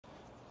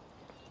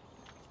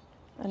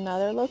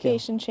Another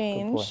location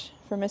change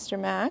for Mr.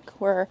 Mack.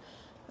 We're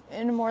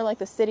in more like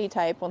the city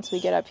type once we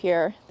get up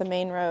here, the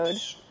main road.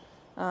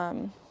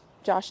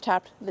 Josh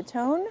tapped the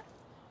tone,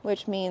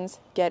 which means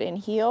get in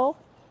heel.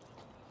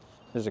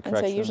 There's a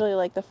correction. And so usually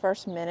like the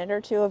first minute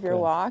or two of your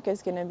walk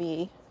is going to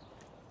be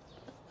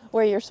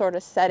where you're sort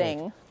of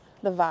setting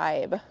the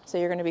vibe. So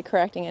you're going to be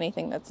correcting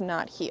anything that's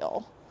not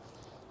heel.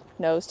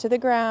 Nose to the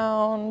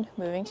ground,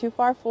 moving too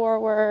far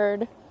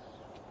forward,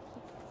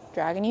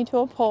 dragging you to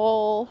a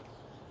pole.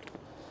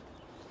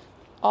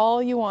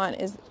 All you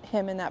want is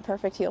him in that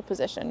perfect heel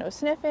position. No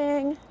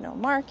sniffing, no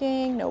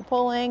marking, no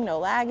pulling, no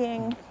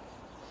lagging.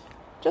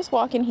 Just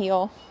walk in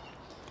heel.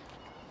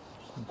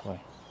 Good boy.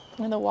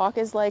 And the walk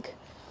is like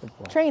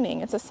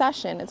training. It's a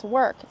session. It's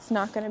work. It's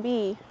not going to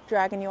be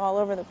dragging you all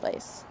over the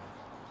place.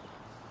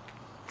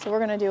 So we're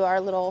going to do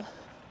our little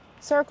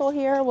circle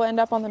here. We'll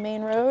end up on the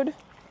main road.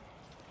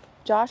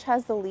 Josh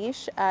has the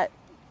leash at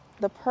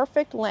the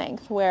perfect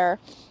length where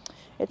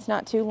it's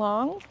not too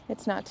long,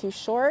 it's not too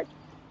short.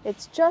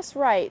 It's just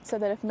right so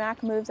that if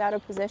Mack moves out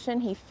of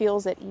position, he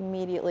feels it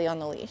immediately on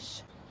the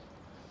leash.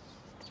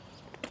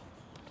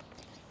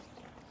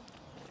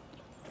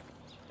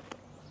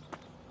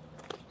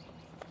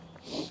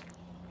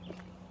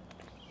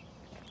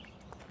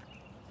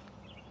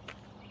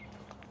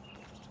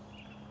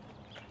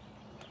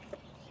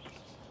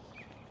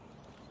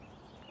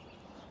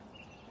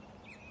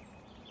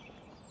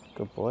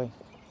 Good boy.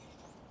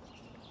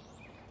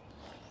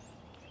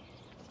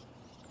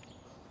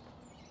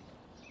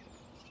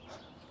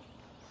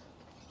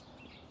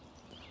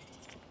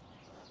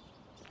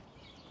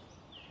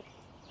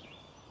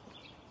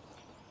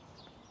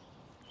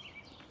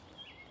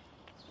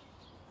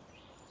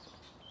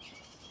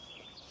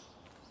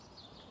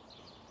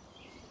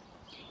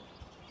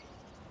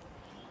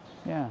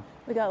 Yeah.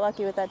 We got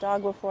lucky with that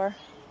dog before.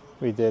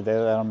 We did. They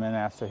let him in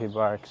after he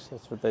barks.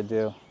 That's what they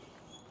do.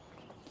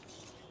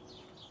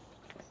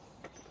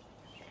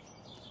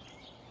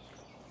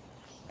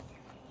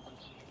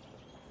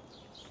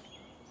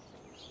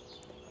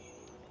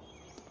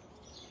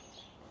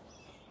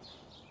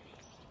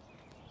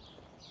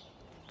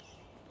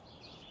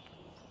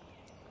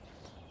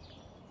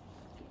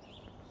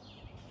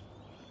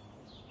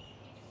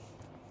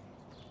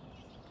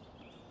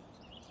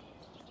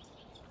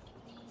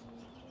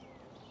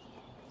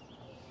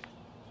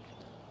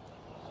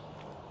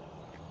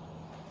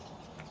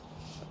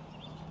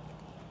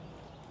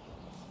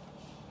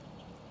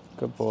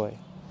 Good boy.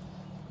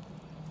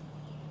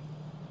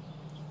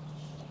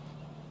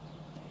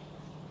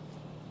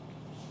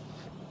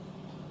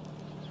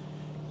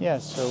 Yeah,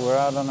 so we're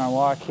out on our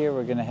walk here.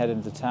 We're going to head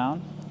into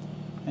town.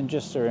 And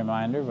just a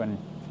reminder, when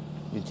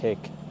you take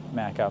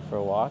Mack out for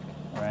a walk,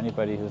 or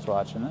anybody who's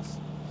watching this,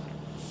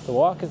 the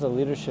walk is a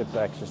leadership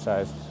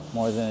exercise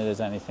more than it is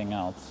anything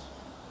else.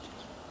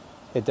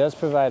 It does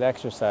provide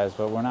exercise,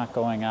 but we're not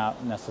going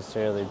out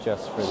necessarily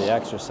just for the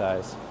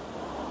exercise.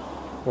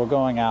 We're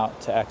going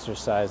out to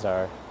exercise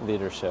our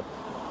leadership.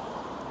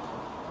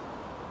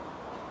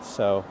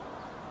 So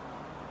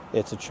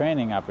it's a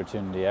training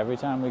opportunity every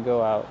time we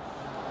go out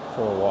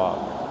for a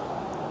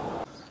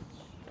walk.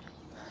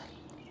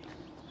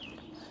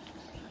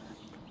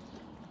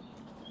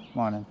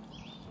 Morning.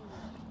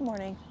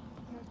 Morning.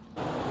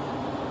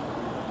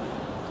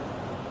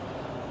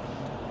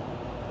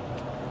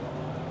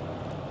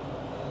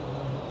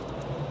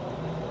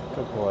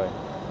 Good boy.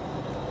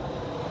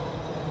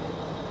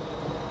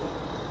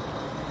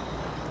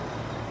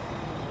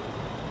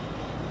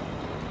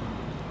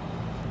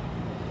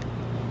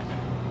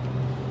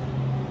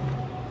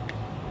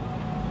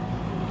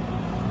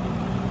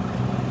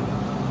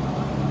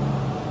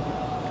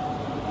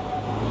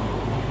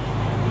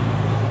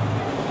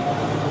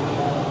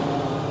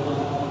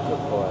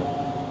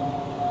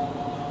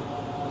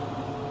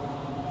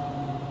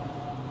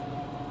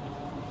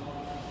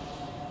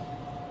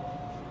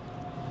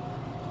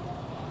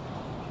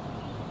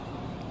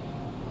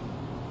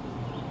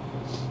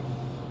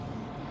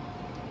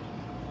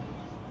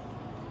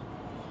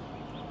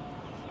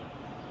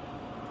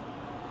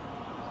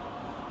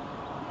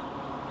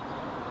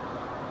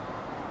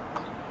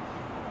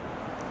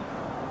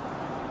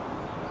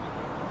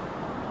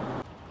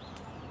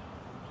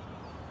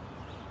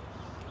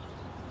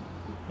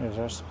 Here's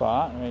our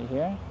spot right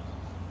here.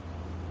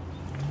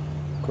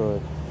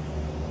 Good.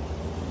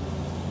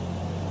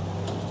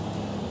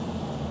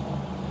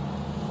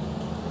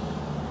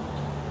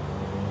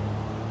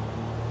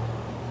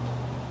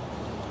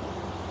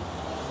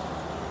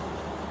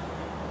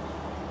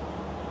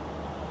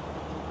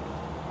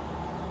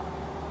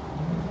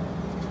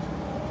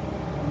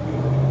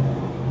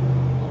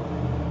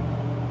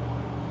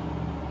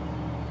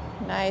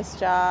 Nice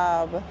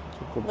job.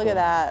 Look at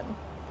that.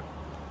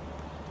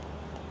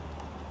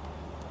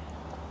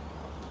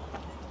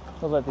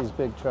 We'll let these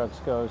big trucks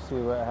go, see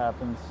what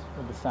happens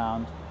with the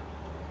sound.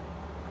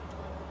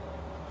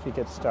 If he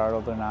gets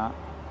startled or not.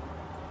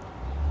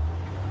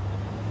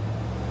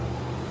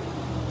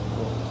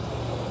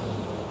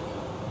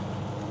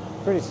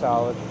 Pretty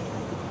solid.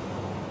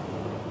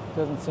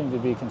 Doesn't seem to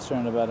be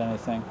concerned about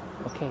anything.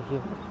 Okay,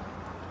 here.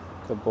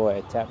 Good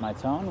boy. Tap my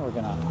tone. We're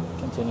gonna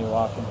continue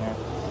walking here.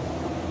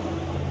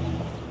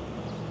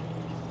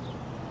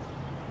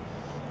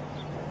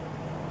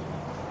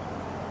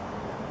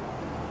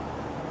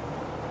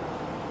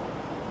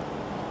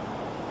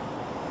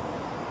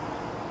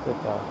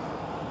 Good dog.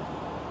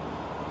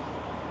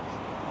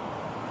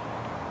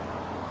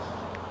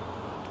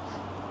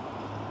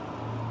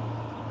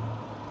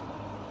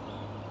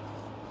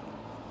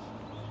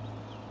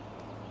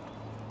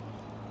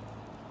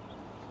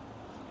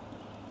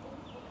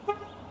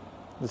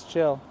 Just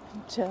chill.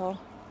 Chill.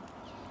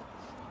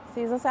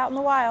 Sees us out in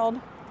the wild.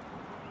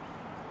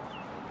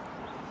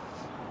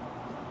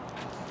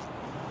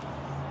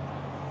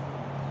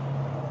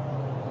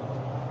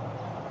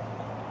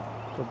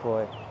 Good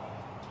boy.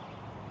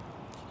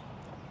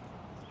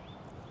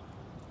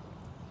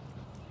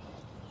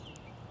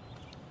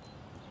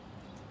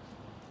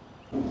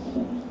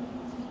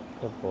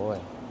 Good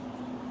boy.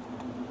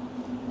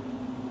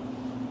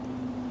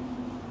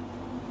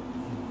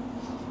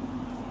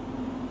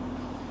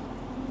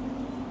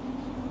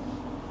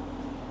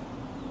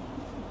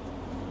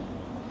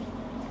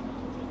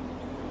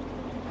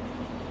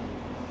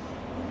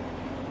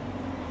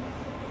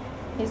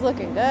 He's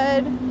looking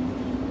good.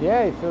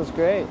 Yeah, he feels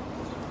great.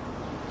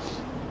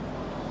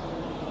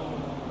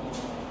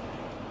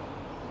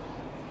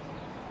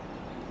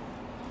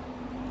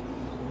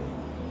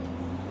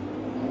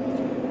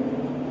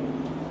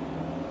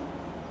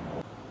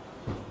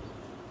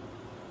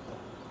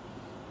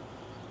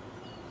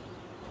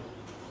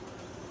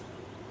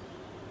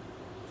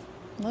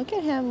 Look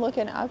at him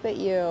looking up at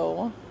you.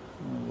 Oh,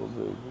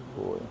 good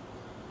boy.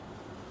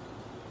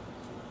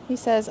 He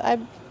says, I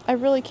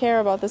really care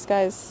about this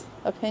guy's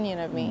opinion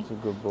of me. He's a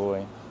good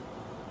boy.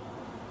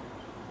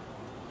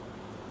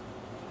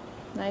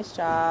 Nice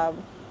job.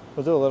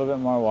 We'll do a little bit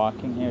more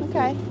walking here.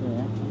 Okay.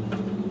 Yeah.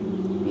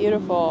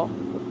 Beautiful.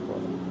 Good boy.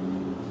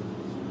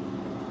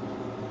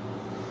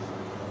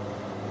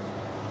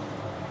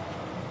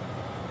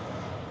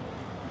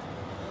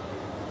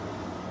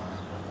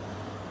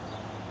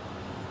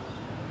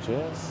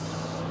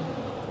 Just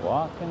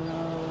walking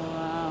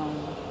around.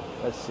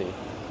 Let's see.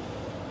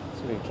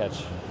 See if we can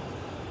catch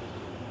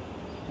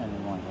any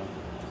more here.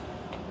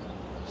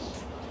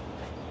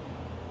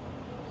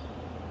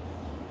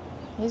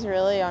 He's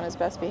really on his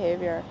best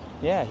behavior.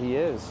 Yeah, he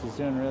is. He's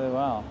doing really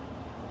well.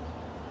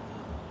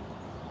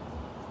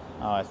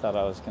 Oh, I thought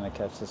I was going to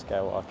catch this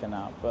guy walking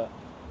out, but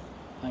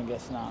I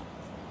guess not.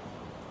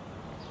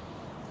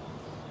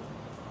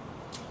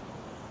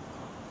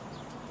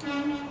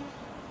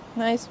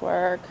 Nice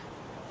work.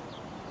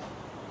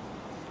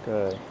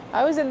 Good.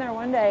 I was in there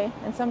one day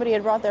and somebody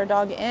had brought their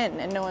dog in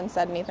and no one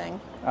said anything.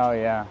 Oh,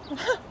 yeah.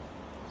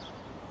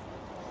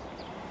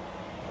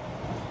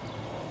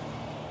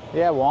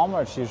 Yeah,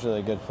 Walmart's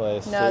usually a good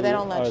place. No, So they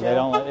don't let you. They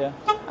don't let you?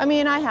 I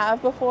mean, I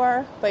have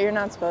before, but you're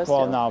not supposed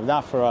Well, to. no,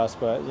 not for us,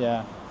 but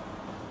yeah,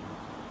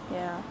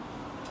 Yeah.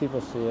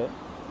 people see it.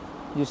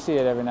 You see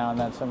it every now and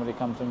then. Somebody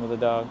comes in with a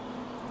dog.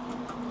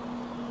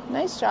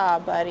 Nice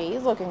job, buddy.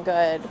 He's looking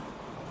good.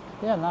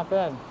 Yeah, not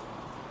bad.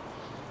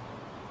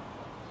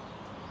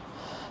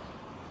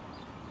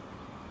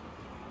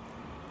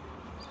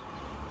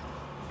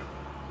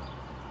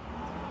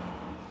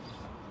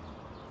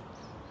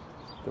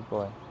 Good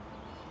boy.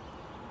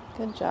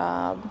 Good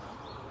job.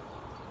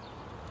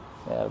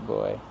 Yeah,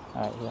 boy.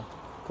 All right, yeah.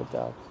 Good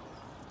dog.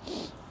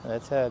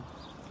 Let's head.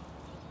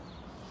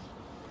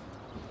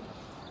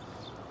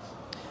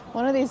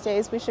 One of these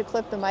days, we should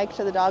clip the mic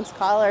to the dog's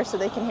collar so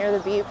they can hear the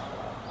beep.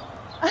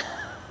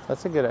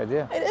 That's a good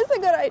idea. It is a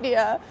good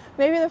idea.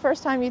 Maybe the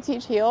first time you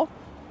teach heel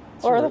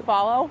or the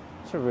follow.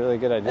 It's a really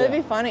good idea. It'd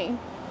be funny.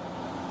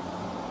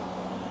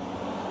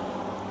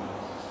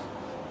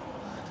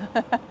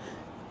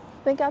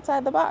 Think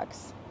outside the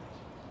box.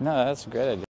 No, that's a great idea.